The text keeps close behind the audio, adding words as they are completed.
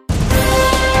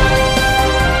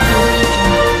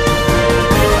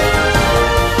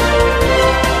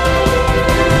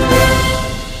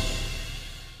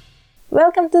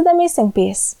to The Missing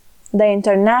Piece, the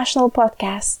international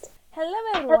podcast. Hello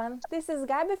everyone, this is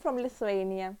Gabi from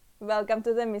Lithuania. Welcome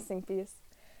to The Missing Piece.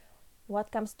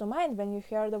 What comes to mind when you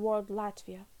hear the word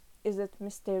Latvia? Is it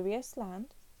mysterious land?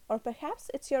 Or perhaps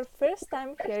it's your first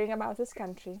time hearing about this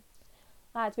country?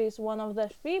 Latvia is one of the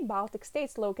 3 Baltic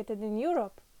states located in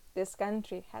Europe. This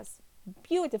country has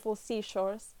beautiful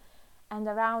seashores, and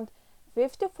around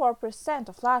 54%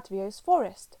 of Latvia is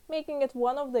forest, making it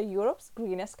one of Europe's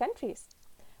greenest countries.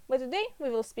 But today we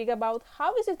will speak about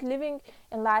how is it living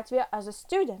in Latvia as a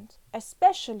student,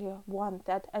 especially one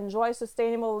that enjoys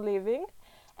sustainable living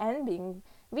and being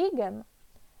vegan.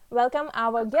 Welcome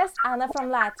our guest Anna from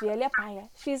Latvia, Liepāja.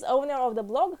 She is owner of the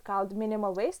blog called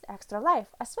Minimal Waste Extra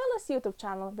Life, as well as YouTube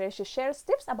channel where she shares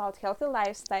tips about healthy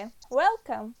lifestyle.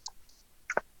 Welcome!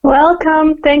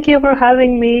 Welcome! Thank you for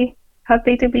having me.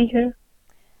 Happy to be here.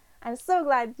 I'm so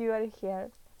glad you are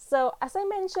here. So, as I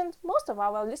mentioned, most of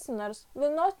our listeners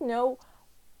will not know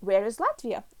where is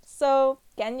Latvia. So,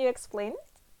 can you explain it?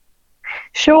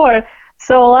 Sure.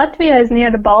 So Latvia is near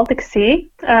the Baltic Sea,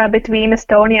 between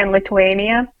Estonia and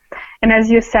Lithuania. And as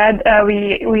you said,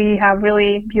 we have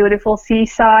really beautiful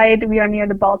seaside. We are near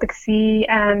the Baltic Sea,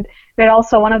 and we're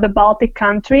also one of the Baltic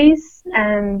countries.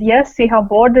 And yes, we have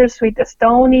borders with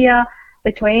Estonia,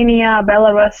 Lithuania,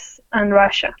 Belarus, and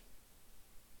Russia.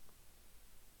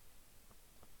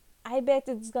 I bet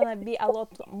it's gonna be a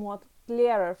lot more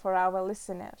clearer for our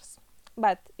listeners.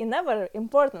 But another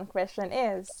important question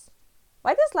is,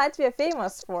 what is Latvia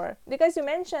famous for? Because you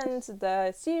mentioned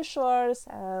the seashores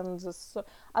and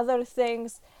other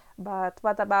things, but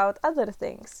what about other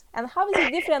things? And how is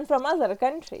it different from other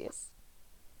countries?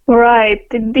 Right.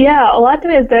 Yeah,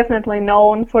 Latvia is definitely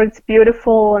known for its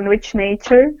beautiful and rich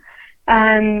nature.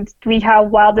 And we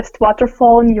have wildest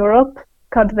waterfall in Europe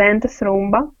called Ventus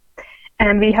Rumba.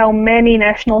 And we have many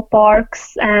national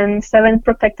parks and 7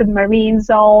 protected marine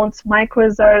zones,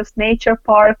 micro-reserves, nature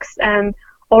parks, and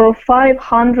over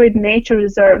 500 nature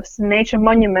reserves, nature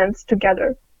monuments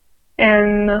together.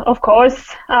 And of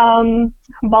course,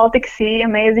 Baltic Sea,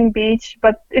 amazing beach,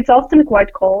 but it's often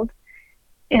quite cold.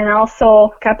 And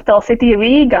also, capital city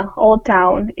Riga, Old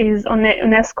Town, is on a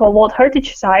UNESCO World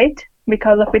Heritage Site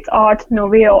because of its Art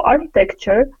Nouveau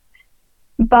architecture.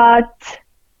 But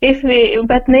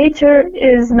nature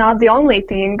is not the only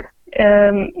thing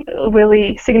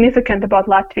really significant about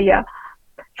Latvia.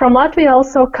 From Latvia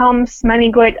also comes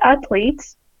many great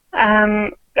athletes,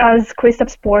 as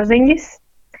Kristaps Porzingis.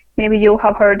 Maybe you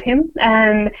have heard him.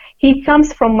 And he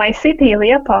comes from my city,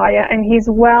 Liepāja, and he's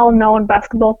a well-known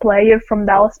basketball player from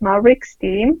Dallas Mavericks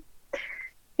team.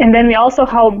 And then we also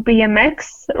have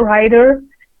BMX rider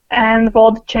and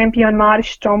world champion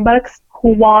Māris Strombergs,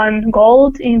 who won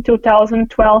gold in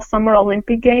 2012 Summer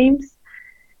Olympic Games.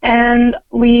 And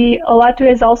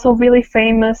Latvia is also really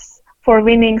famous for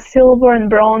winning silver and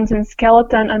bronze in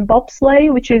skeleton and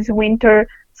bobsleigh, which is winter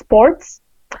sports.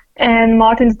 And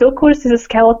Martins Dukurs is a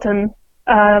skeleton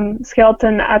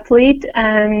athlete,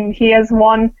 and he has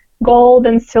won gold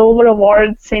and silver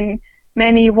awards in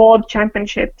many world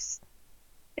championships.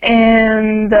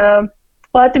 And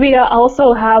Latvia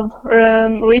also have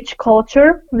rich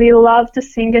culture. We love to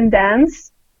sing and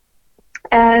dance.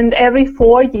 And every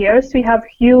 4 years we have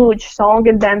huge song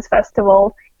and dance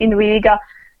festival in Riga.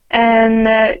 And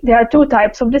there are 2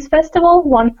 types of this festival,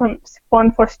 one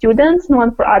for students and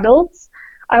one for adults.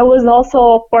 I was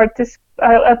also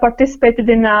I participated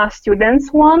in a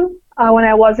students one when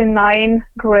I was in 9th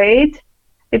grade.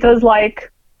 It was like,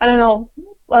 I don't know,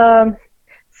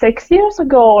 6 years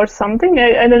ago or something.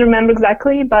 I don't remember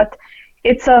exactly, but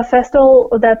it's a festival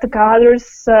that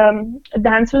gathers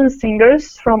dancers and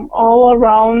singers from all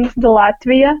around the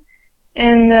Latvia,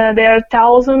 and there are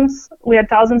thousands. We are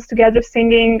thousands together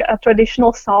singing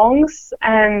traditional songs,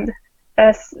 and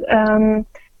it's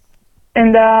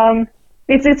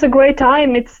a great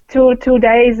time. It's two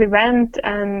days event,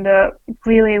 and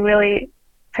really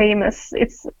famous.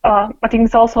 It's I think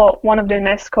it's also one of the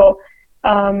UNESCO.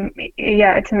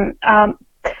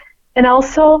 And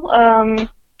also,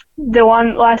 the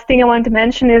one last thing I want to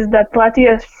mention is that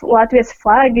Latvia's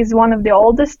flag is one of the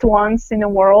oldest ones in the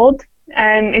world,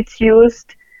 and it's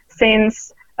used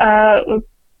since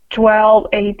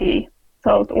 1280,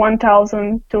 so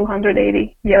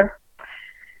 1280 year.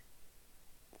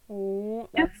 Oh,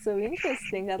 that's so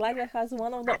interesting that Latvia has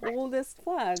one of the oldest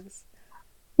flags.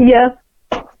 Yeah.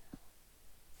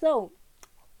 So,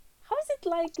 how is it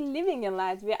like living in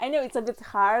Latvia? I know it's a bit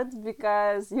hard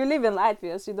because you live in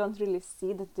Latvia, so you don't really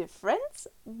see the difference.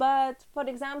 But, for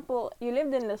example, you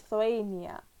lived in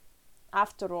Lithuania,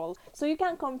 after all. So you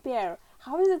can compare.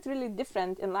 How is it really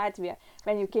different in Latvia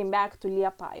when you came back to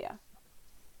Liepāja?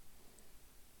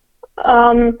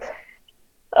 Um,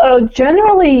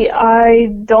 Generally, I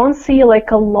don't see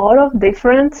like a lot of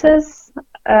differences.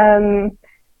 Um,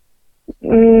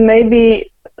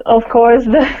 Maybe, of course,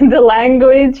 the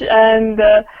language and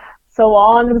so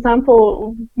on. For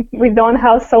example, we don't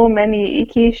have so many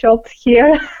Iki shops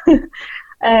here,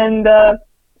 and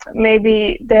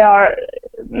maybe they are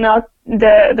not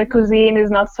the cuisine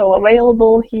is not so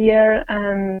available here,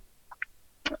 and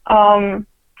um,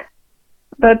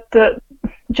 but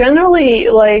generally,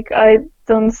 like I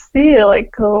don't see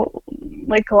like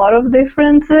a lot of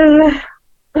differences.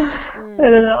 I Mm.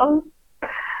 don't know.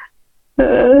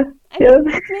 Uh, I yeah.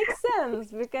 mean, it makes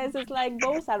sense because it's like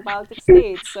both are Baltic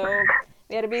states, so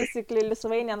we are basically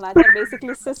Lithuania and Latvia are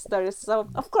basically sisters. So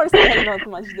of course there are not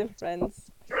much difference.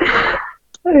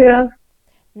 Yeah.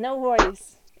 No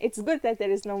worries. It's good that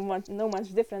there is no much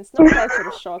difference, no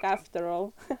culture shock after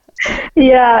all.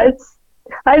 Yeah,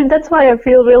 that's why I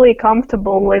feel really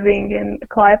comfortable living in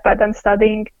Klaipėda and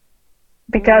studying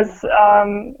Mm. because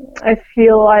I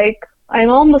feel like I'm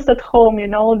almost at home,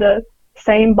 the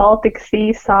same Baltic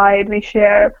Sea side we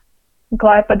share,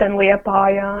 Klaipėda and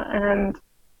Liepāja, and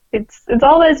it's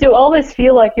always you always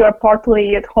feel like you're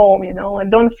partly at home,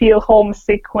 and don't feel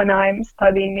homesick when I'm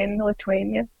studying in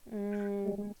Lithuania.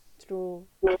 Mm. True.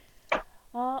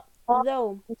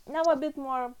 Though now a bit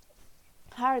more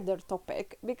harder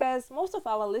topic because most of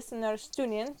our listeners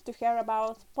tune in to hear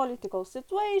about political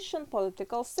situation,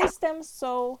 political systems.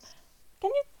 So,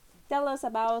 can you tell us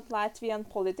about Latvian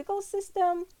political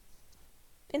system?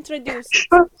 Introduce it.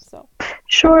 Sure. So,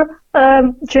 Sure.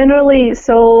 Generally,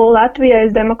 so Latvia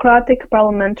is democratic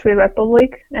parliamentary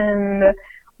republic, and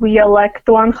we elect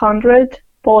 100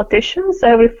 politicians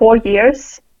every 4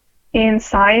 years in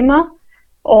Saima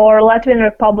or Latvian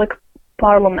Republic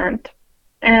Parliament.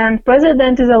 And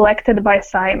president is elected by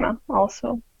Saima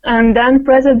also. And then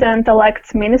president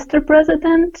elects minister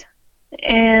president.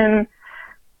 And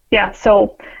yeah,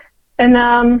 so and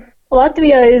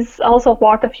Latvia is also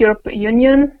part of European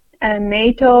Union and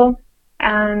NATO.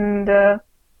 And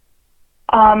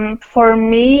for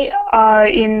me,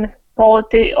 on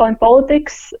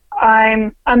politics,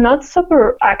 I'm not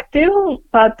super active,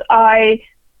 but I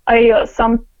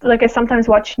sometimes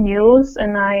watch news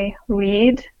and I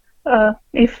read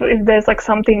if there's like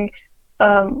something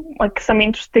like some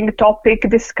interesting topic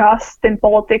discussed in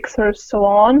politics or so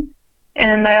on.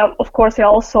 And of course I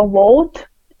also vote,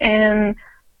 and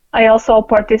I also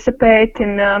participate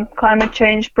in a climate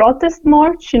change protest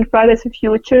march in Fridays for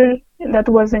Future that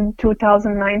was in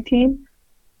 2019.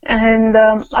 And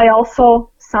I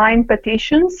also sign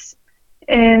petitions.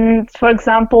 And for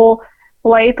example,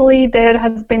 lately there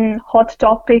has been hot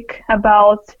topic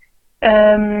about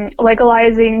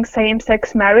legalizing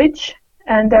same-sex marriage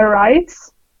and their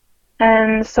rights.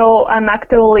 And so I'm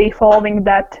actively following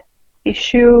that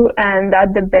issue and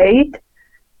that debate.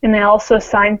 And I also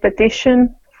signed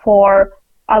petition for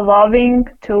allowing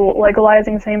to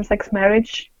legalizing same-sex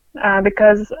marriage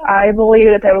because I believe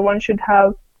that everyone should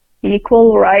have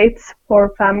equal rights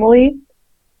for family.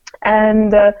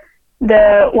 And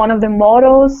the one of the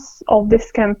mottos of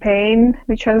this campaign,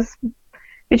 which has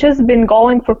been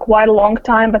going for quite a long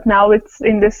time, but now it's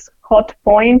in this hot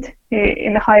point,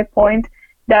 in a high point,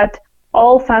 that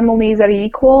all families are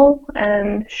equal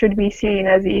and should be seen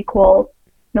as equal,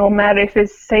 no matter if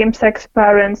it's same-sex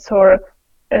parents or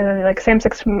like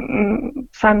same-sex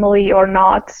family or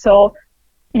not. So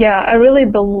yeah, I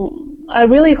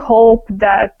really hope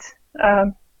that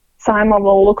Saima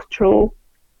will look through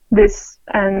this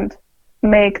and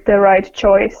make the right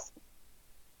choice.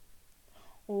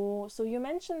 oh, so you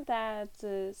mentioned that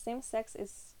same sex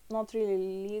is not really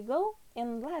legal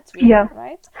in Latvia, Yeah,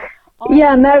 right?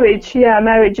 yeah, Oh,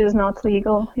 marriage is not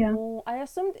legal. Yeah. oh, I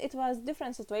assumed it was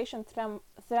different situation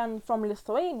than from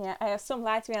Lithuania. I assume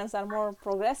Latvians are more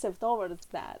progressive towards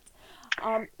that.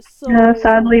 So,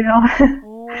 Sadly, no.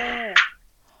 oh,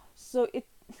 so it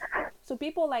so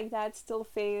people like that still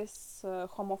face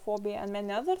homophobia and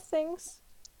many other things.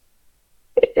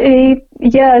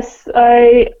 Yes,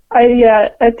 yeah,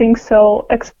 I think so.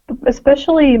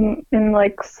 Especially in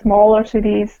like smaller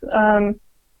cities.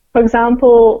 For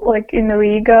example, like in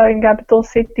Riga, in capital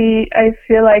city, I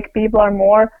feel like people are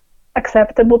more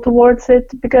acceptable towards it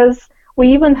because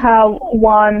we even have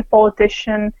one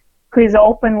politician who is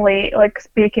openly like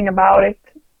speaking about it,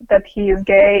 that he is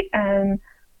gay, and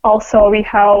also we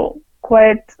have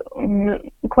quite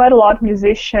a lot of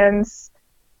musicians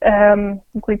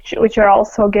which are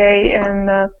also gay,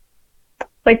 and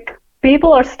like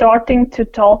people are starting to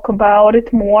talk about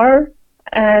it more,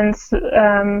 and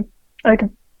like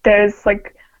there's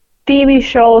like TV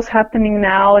shows happening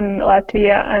now in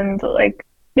Latvia, and like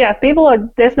yeah, people are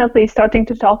definitely starting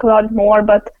to talk about it more,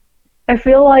 but I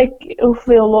feel like if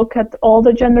we look at all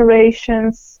the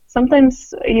generations,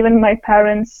 sometimes even my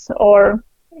parents or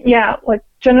yeah, like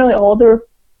generally older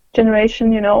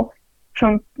generation,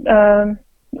 from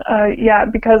yeah,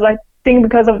 because I think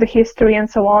because of the history and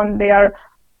so on, they are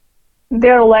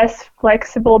less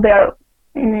flexible, they are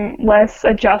less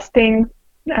adjusting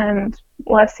and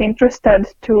less interested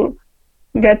to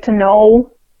get to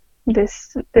know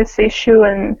this issue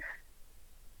and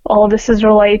all this is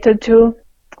related to.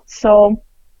 So,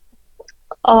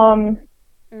 um,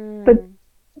 but Mm,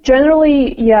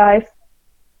 generally, yeah,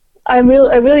 I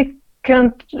really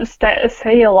can't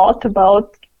say a lot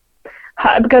about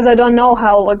because I don't know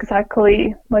how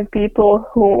exactly like people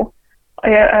who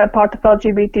are part of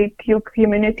LGBTQ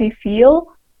community feel,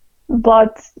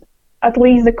 but at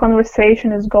least the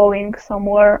conversation is going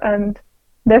somewhere, and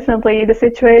definitely the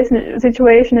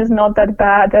situation is not that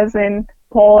bad as in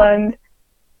Poland.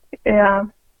 Yeah.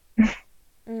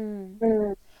 mm,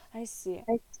 Mm. I see.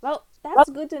 Well, that's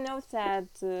good to know that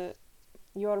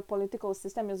your political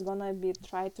system is gonna be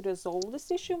try to resolve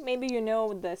this issue. Maybe you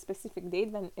know the specific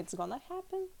date when it's gonna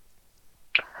happen.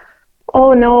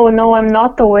 Oh no, no, I'm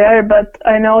not aware, but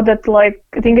I know that like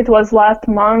I think it was last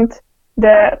month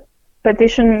the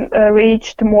petition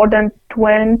reached more than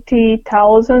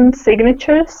 20,000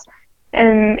 signatures,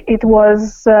 and it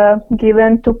was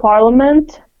given to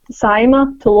Parliament,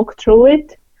 Saima, to look through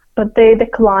it, but they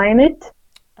decline it,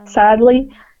 sadly.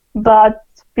 Um, But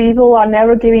people are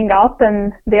never giving up,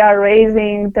 and they are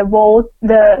raising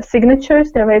the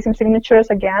signatures. They're raising signatures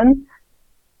again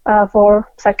for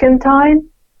second time,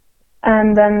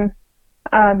 and then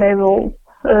they will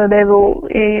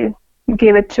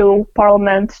give it to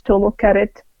Parliament to look at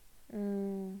it.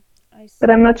 mm, I But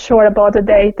see. I'm not sure about the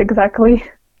date exactly.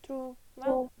 True.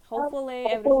 Well, hopefully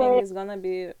everything is gonna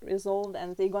be resolved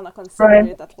and they're gonna consider Right,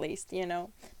 it at least,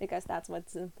 because that's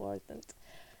what's important.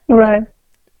 But right.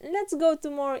 let's go to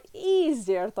more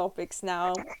easier topics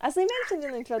now. As I mentioned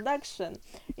in introduction,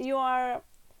 you are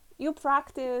you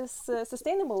practice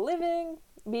sustainable living,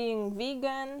 being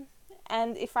vegan,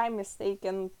 and if I'm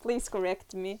mistaken, please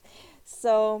correct me.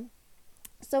 So,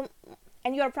 so,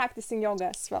 and you are practicing yoga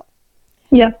as well.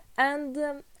 Yeah. And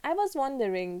I was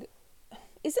wondering,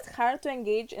 is it hard to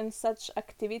engage in such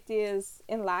activities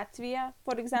in Latvia?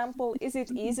 For example, is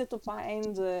it easy to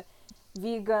find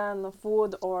vegan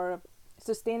food or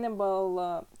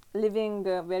sustainable living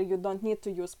where you don't need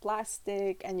to use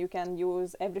plastic and you can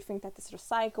use everything that is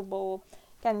recyclable?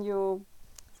 Can you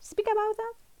speak about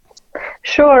that?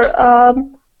 Sure.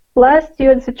 Last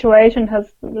year the situation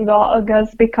has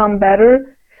become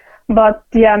better, but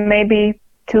yeah, maybe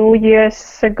 2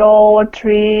 years ago or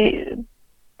three,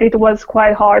 it was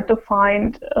quite hard to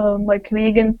find like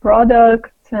vegan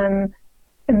products and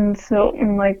so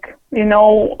like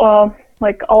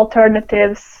like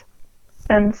alternatives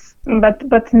and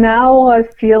but now I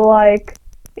feel like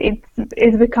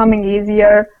it's becoming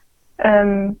easier.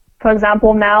 For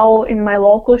example, now in my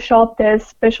local shop there's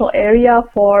special area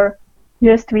for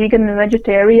just vegan and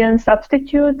vegetarian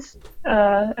substitutes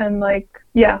and like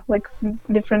yeah like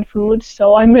different foods,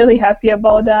 so I'm really happy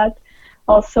about that.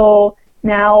 Also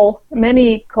now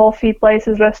many coffee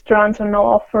places, restaurants are now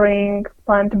offering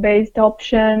plant-based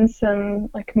options and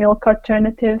like milk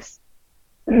alternatives.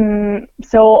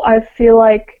 So I feel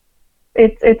like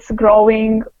it's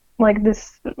growing, like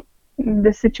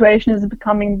the situation is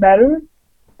becoming better,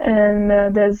 and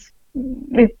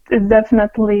it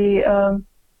definitely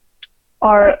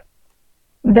are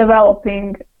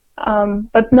developing,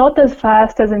 but not as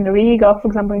fast as in Riga, for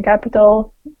example, in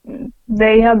capital.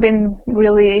 They have been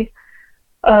really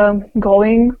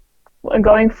going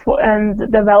for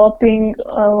and developing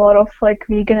a lot of like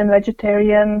vegan and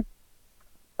vegetarian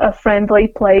friendly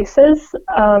places.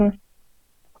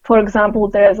 For example,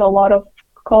 there's a lot of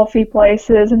coffee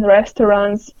places and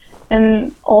restaurants,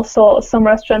 and also some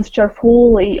restaurants which are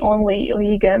fully only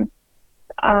vegan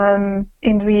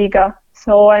in Riga.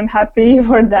 So I'm happy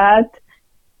for that.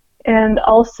 And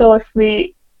also, if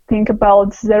we think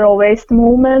about zero waste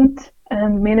movement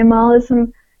and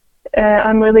minimalism,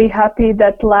 I'm really happy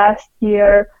that last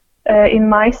year in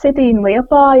my city, in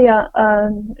Liepāja,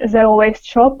 Zero Waste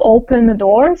Shop opened the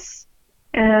doors,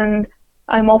 and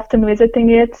I'm often visiting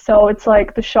it. So it's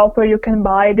like the shop where you can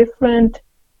buy different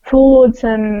foods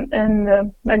and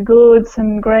goods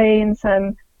and grains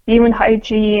and even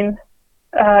hygiene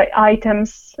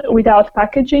items without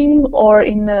packaging or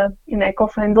in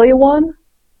eco-friendly one.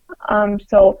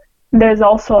 So there's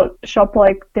also a shop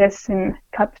like this in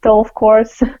capital, of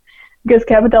course, because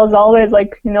capital is always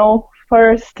like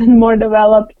first and more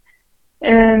developed.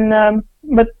 And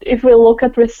but if we look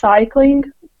at recycling,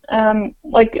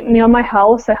 like near my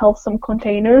house, I have some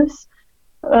containers,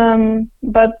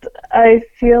 but I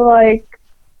feel like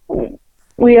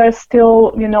we are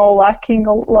still, lacking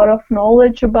a lot of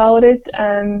knowledge about it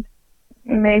and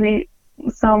maybe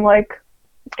some like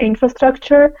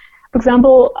infrastructure. For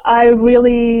example, I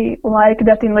really like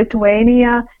that in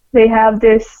Lithuania they have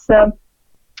this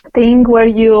thing where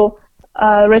you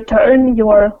return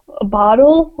your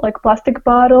bottle, like plastic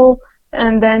bottle,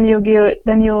 and then you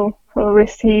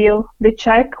receive the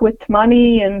check with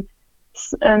money and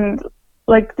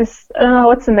like this. I don't know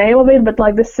what's the name of it, but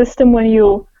like the system when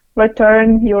you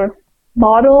return your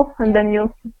bottle and Yeah. then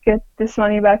you get this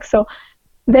money back. So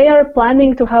they are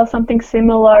planning to have something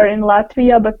similar in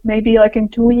Latvia, but maybe like in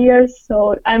 2 years.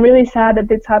 So I'm really sad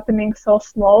that it's happening so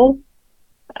slow.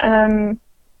 Um,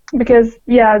 because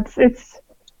yeah,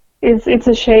 it's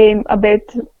a shame a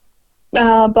bit.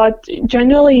 But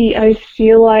generally, I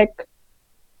feel like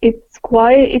it's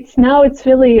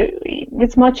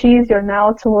much easier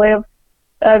now to live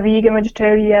vegan,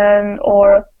 vegetarian,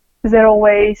 or zero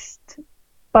waste.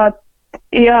 But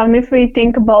yeah, and if we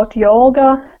think about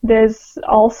yoga, there's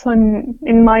also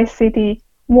in my city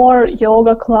more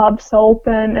yoga clubs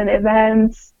open and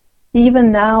events,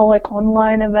 even now like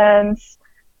online events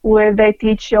where they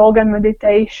teach yoga and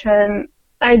meditation.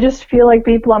 I just feel like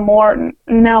people are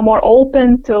more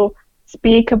open to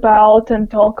speak about and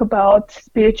talk about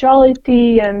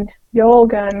spirituality and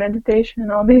yoga and meditation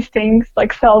and all these things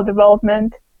like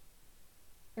self-development.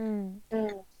 Mm.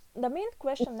 The main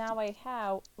question now I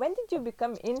have: when did you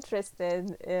become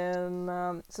interested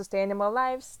in sustainable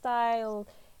lifestyle,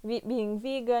 being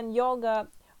vegan, yoga?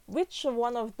 Which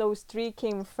one of those three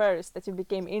came first that you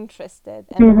became interested,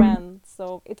 and Mhm. when?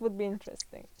 So it would be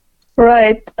interesting.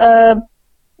 Right.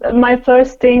 My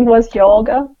first thing was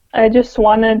yoga. I just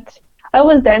wanted, I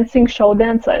was dancing show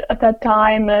dance at that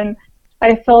time, and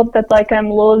I felt that like I'm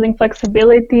losing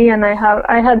flexibility, and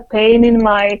I had pain in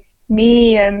my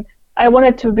knee, and I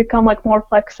wanted to become like more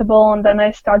flexible. And then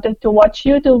I started to watch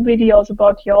YouTube videos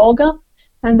about yoga,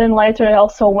 and then later I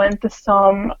also went to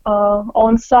some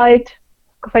on-site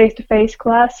face-to-face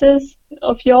classes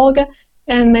of yoga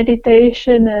and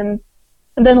meditation, and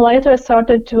then later I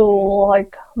started to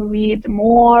like read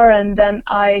more, and then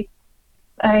I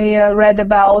read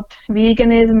about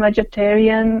veganism,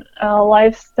 vegetarian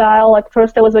lifestyle. Like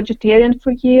first I was vegetarian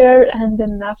for a year, and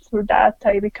then after that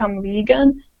I become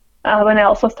vegan. When I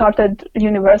also started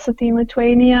university in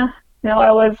Lithuania,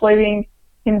 I was living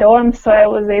in dorms, so I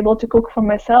was able to cook for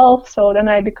myself. So then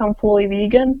I become fully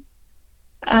vegan,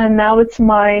 and now it's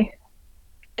my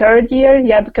third year.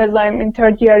 Yeah, because I'm in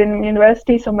third year in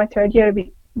university, so my third year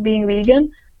being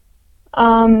vegan.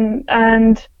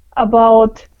 And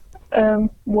about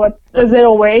what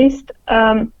zero waste.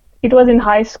 It was in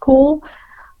high school.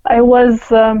 I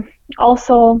was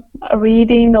also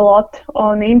reading a lot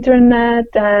on the internet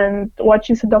and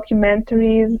watching some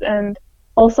documentaries, and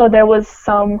also there was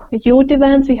some youth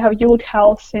events. We have youth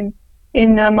house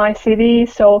in my city,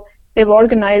 so they were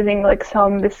organizing like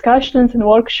some discussions and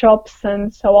workshops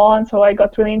and so on. So I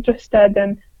got really interested,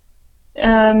 and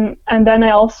then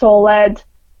I also led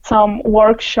some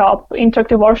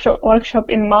interactive workshop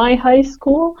in my high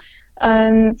school,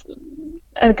 and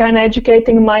kind of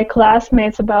educating my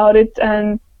classmates about it.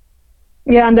 And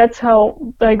yeah, and that's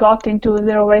how I got into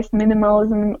zero waste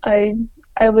minimalism.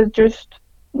 I was just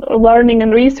learning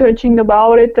and researching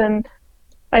about it, and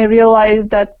I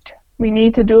realized that we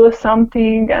need to do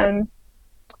something.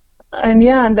 And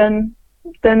yeah, and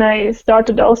then I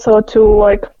started also to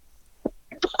like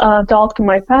talk to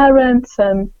my parents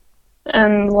and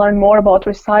learn more about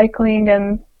recycling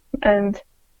and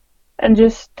and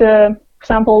just for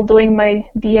example doing my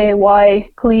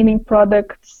DIY cleaning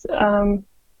products,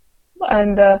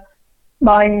 and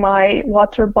buying my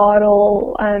water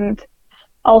bottle. And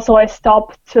also I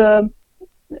stopped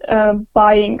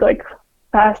buying like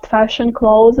fast fashion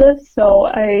clothes. So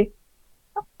I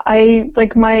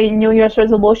like my New Year's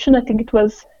resolution, I think it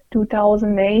was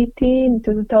 2018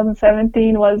 to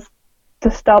 2017, was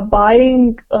to stop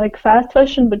buying like fast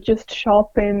fashion, but just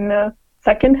shop in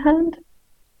secondhand.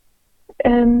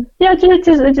 And yeah,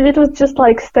 it was just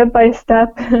like step by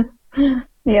step.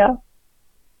 Yeah.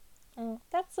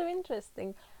 That's so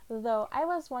interesting. Though I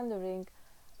was wondering,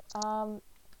 um,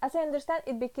 as I understand,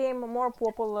 it became more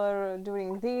popular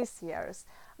during these years.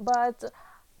 But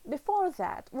before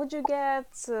that, would you get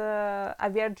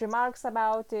weird remarks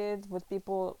about it? Would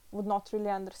people would not really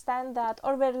understand that,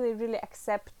 or were they really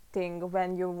accepting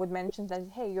when you would mention that,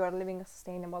 hey, you are living a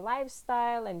sustainable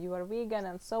lifestyle and you are vegan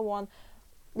and so on?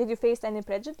 Did you face any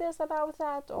prejudice about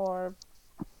that, or?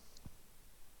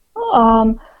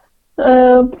 Um,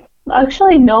 uh,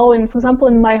 Actually, no. For example,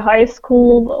 in my high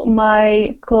school,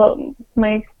 my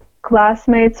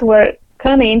classmates were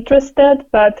kind of interested,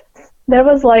 but there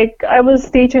was like I was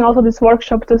teaching also this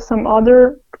workshop to some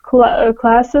other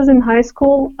classes in high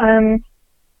school, and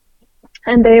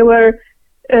they were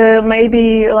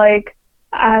maybe like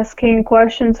asking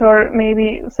questions or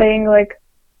maybe saying like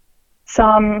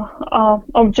some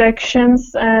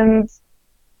objections and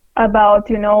about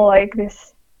like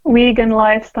this vegan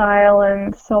lifestyle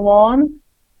and so on.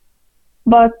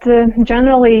 But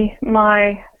generally,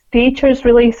 my teachers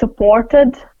really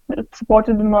supported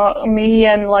me,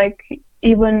 and like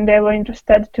even they were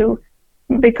interested to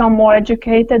become more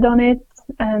educated on it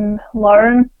and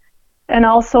learn. And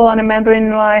also, I remember in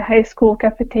my high school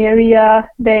cafeteria,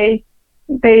 they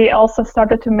also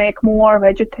started to make more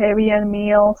vegetarian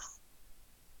meals.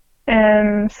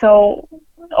 And so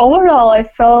overall,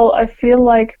 I feel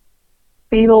like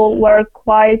people were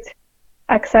quite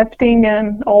accepting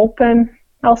and open.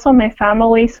 Also, my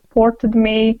family supported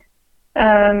me.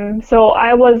 So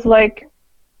I was like,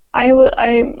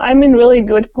 I'm in really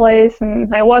good place,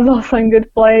 and I was also in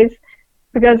good place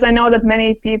because I know that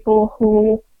many people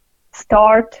who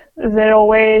start zero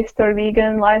waste or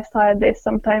vegan lifestyle, they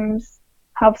sometimes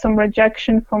have some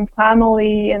rejection from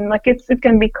family, and like it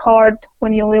can be hard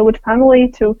when you live with family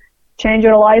to change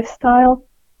your lifestyle.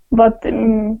 But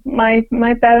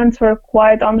my parents were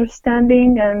quite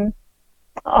understanding, and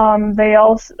I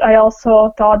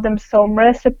also taught them some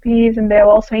recipes, and they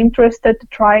were also interested to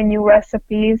try new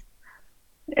recipes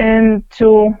and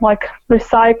to like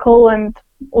recycle and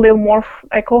live more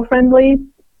eco-friendly.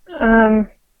 Um,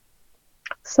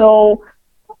 so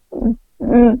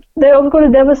there, of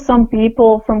course, there was some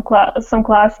people from some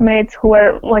classmates who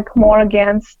were like more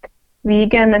against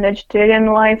vegan and vegetarian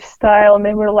lifestyle, and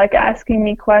they were like asking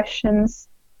me questions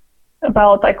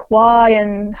about like why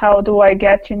and how do I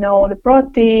get the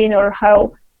protein, or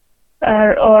how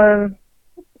or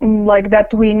like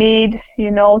that we need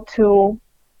to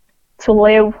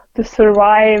live, to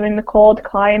survive in the cold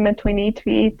climate, we need to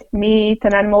eat meat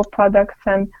and animal products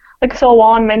and like so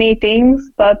on, many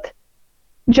things. But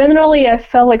generally, I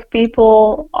felt like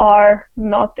people are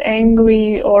not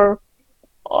angry or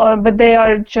but they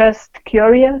are just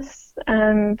curious.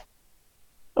 And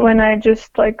when I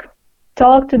just like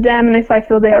talk to them, and if I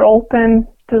feel they are open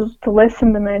to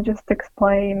listen, then I just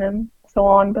explain and so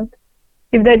on. But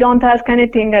if they don't ask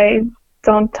anything, I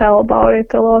don't tell about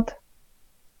it a lot.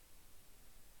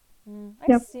 I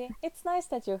Yep. see. It's nice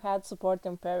that you had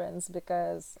supporting parents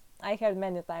because I heard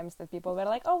many times that people were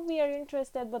like, "Oh, we are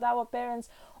interested, but our parents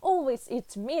always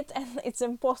eat meat, and it's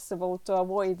impossible to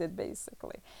avoid it,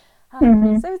 basically."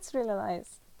 Hmm. So it's really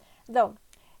nice. Though,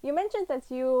 you mentioned that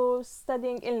you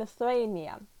studying in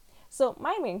Lithuania. So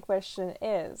my main question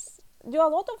is, do a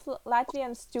lot of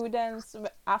Latvian students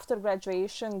after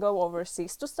graduation go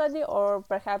overseas to study, or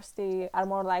perhaps they are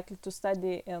more likely to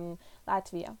study in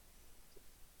Latvia?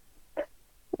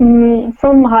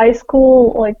 From high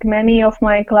school, like many of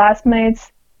my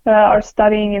classmates are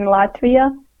studying in Latvia,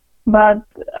 but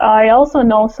I also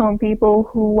know some people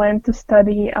who went to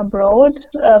study abroad,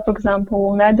 for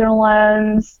example,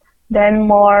 Netherlands,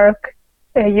 Denmark,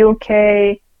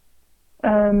 UK.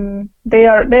 They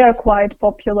are quite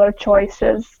popular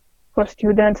choices for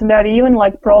students, and there are even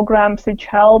like programs which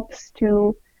helps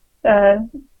uh,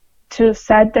 to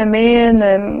set them in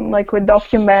and like with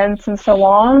documents and so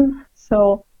on.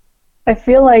 So I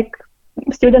feel like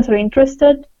students are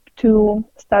interested to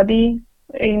study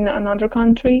in another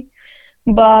country,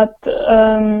 but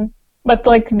um, but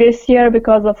like this year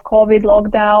because of COVID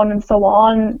lockdown and so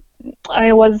on,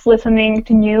 I was listening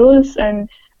to news, and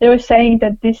they were saying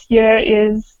that this year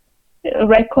is a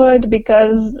record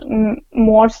because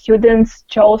more students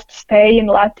chose to stay in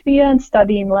Latvia and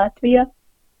study in Latvia.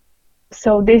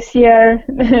 So this year,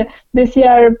 this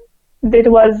year it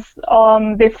was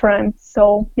different.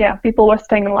 So yeah, people were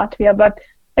staying in Latvia, but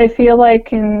I feel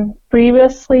like in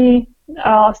previously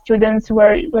students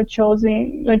were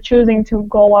choosing to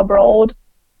go abroad.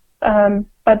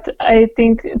 But I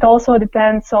think it also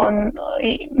depends on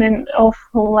of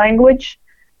language,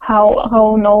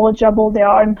 how knowledgeable they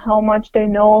are and how much they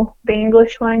know the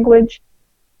English language.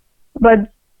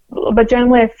 But but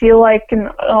generally, I feel like in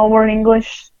our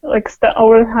English, like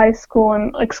our high school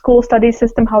and like school study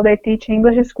system, how they teach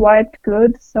English is quite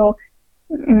good. So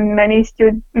many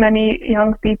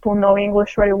young people know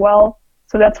English very well.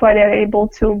 So that's why they're able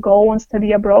to go and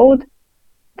study abroad.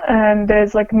 And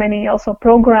there's like many also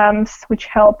programs which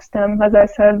helps them, as I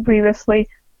said previously.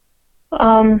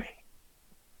 Um,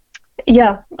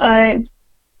 yeah, I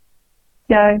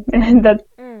yeah, that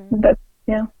Mm. that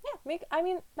yeah. I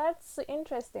mean, that's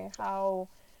interesting how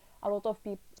a lot of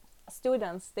people,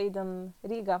 students stayed in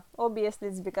Riga. Obviously,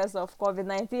 it's because of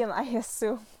COVID-19, I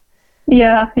assume.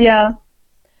 Yeah, yeah.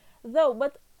 Though,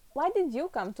 but why did you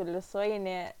come to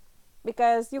Lithuania?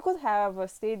 Because you could have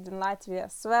stayed in Latvia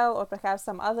as well, or perhaps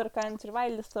some other country. Why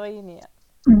Lithuania?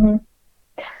 Hmm.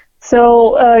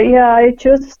 So, yeah, I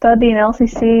chose to study in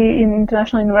LCC in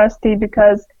International University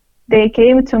because they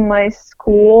came to my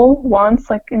school once,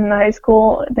 like in high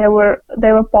school. They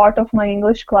were part of my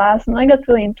English class, and I got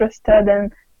really interested.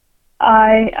 And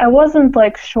I wasn't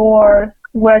like sure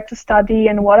where to study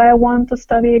and what I want to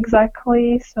study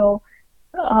exactly. So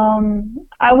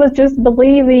I was just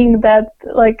believing that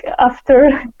like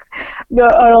after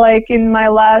or like in my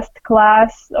last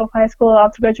class of high school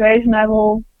after graduation, I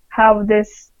will have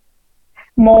this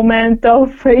moment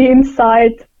of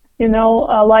insight,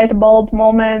 a light bulb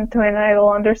moment when I will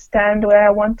understand what I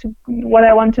want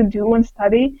to do and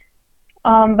study.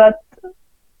 But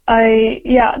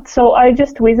so I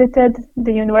just visited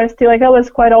the university. Like I was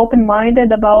quite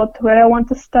open-minded about where I want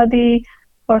to study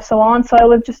or so on. So I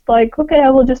was just like, okay, I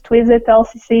will just visit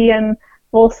LCC and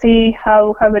we'll see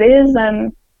how it is.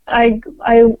 And I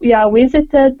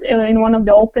visited in one of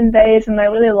the open days, and I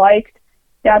really liked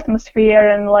the atmosphere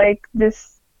and like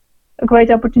this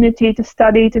great opportunity to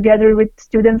study together with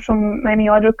students from many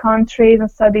other countries and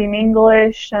study in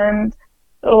English, and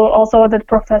also that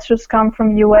professors come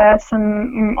from US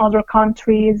and other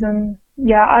countries. And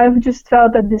yeah, I've just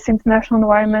felt that this international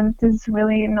environment is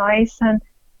really nice. And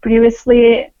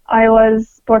previously I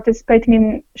was participating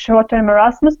in short-term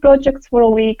Erasmus projects for a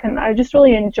week, and I just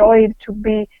really enjoyed to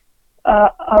be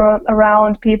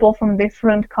around people from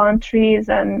different countries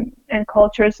and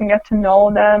cultures and get to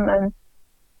know them. And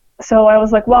so I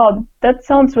was like, wow, that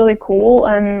sounds really cool.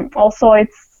 And also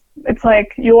it's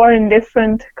like you are in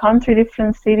different country,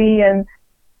 different city,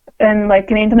 and like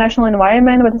an international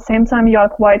environment, but at the same time you are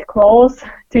quite close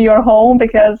to your home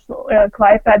because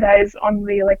Klaipėda is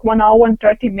only like 1 hour and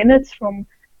 30 minutes from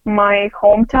my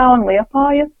hometown,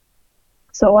 Liepāja.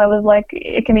 So I was like,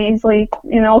 I can easily,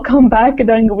 come back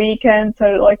during weekends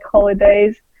or like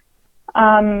holidays.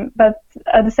 But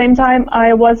at the same time,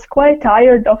 I was quite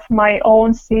tired of my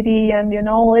own city and,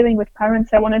 living with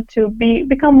parents. I wanted to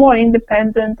become more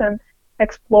independent and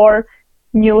explore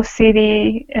new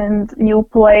city and new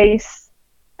place.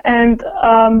 And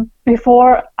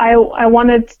before I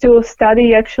wanted to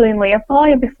study actually in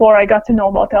Liepāja before I got to know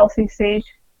about LCC.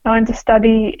 I wanted to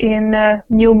study in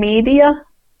new media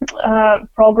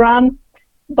program,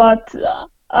 but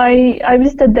I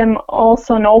visited them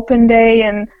also on open day,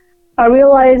 and I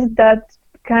realized that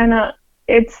kind of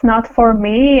it's not for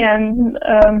me. And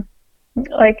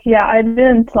like yeah, I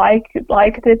didn't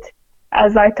liked it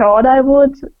as I thought I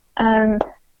would. and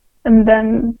and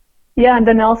then yeah, and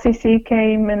then LCC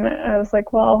came, and I was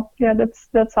like, well, yeah,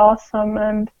 that's awesome.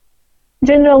 And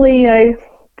generally I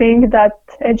think that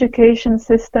education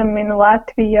system in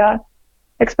Latvia,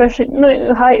 especially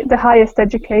no, the highest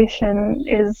education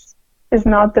is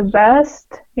not the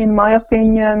best in my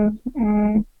opinion.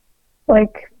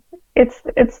 Like it's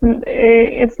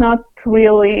not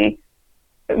really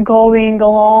going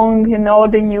along,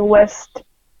 the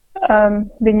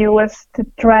newest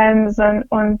trends and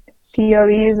on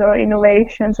theories or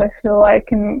innovations. I feel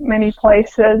like in many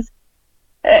places,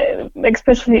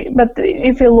 especially, but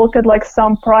if you look at like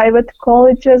some private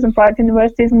colleges and private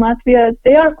universities in Latvia,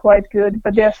 they are quite good,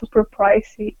 but they are super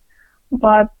pricey.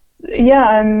 But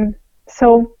yeah, and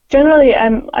so generally,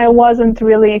 I wasn't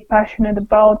really passionate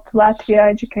about Latvia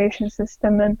education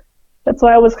system, and that's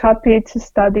why I was happy to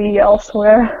study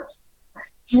elsewhere.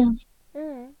 Yeah.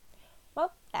 Mm.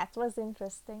 Well, that was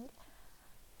interesting.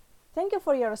 Thank you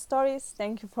for your stories,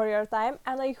 thank you for your time,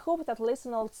 and I hope that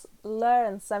listeners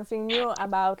learn something new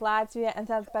about Latvia and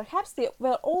that perhaps they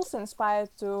were also inspired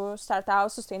to start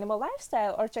out sustainable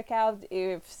lifestyle or check out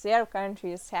if their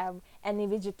countries have any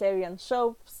vegetarian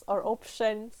shops or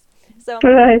options. So,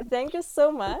 Right. thank you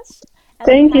so much and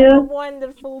Thank have a you.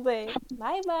 wonderful day.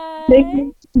 Bye Thank bye.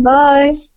 you. Bye.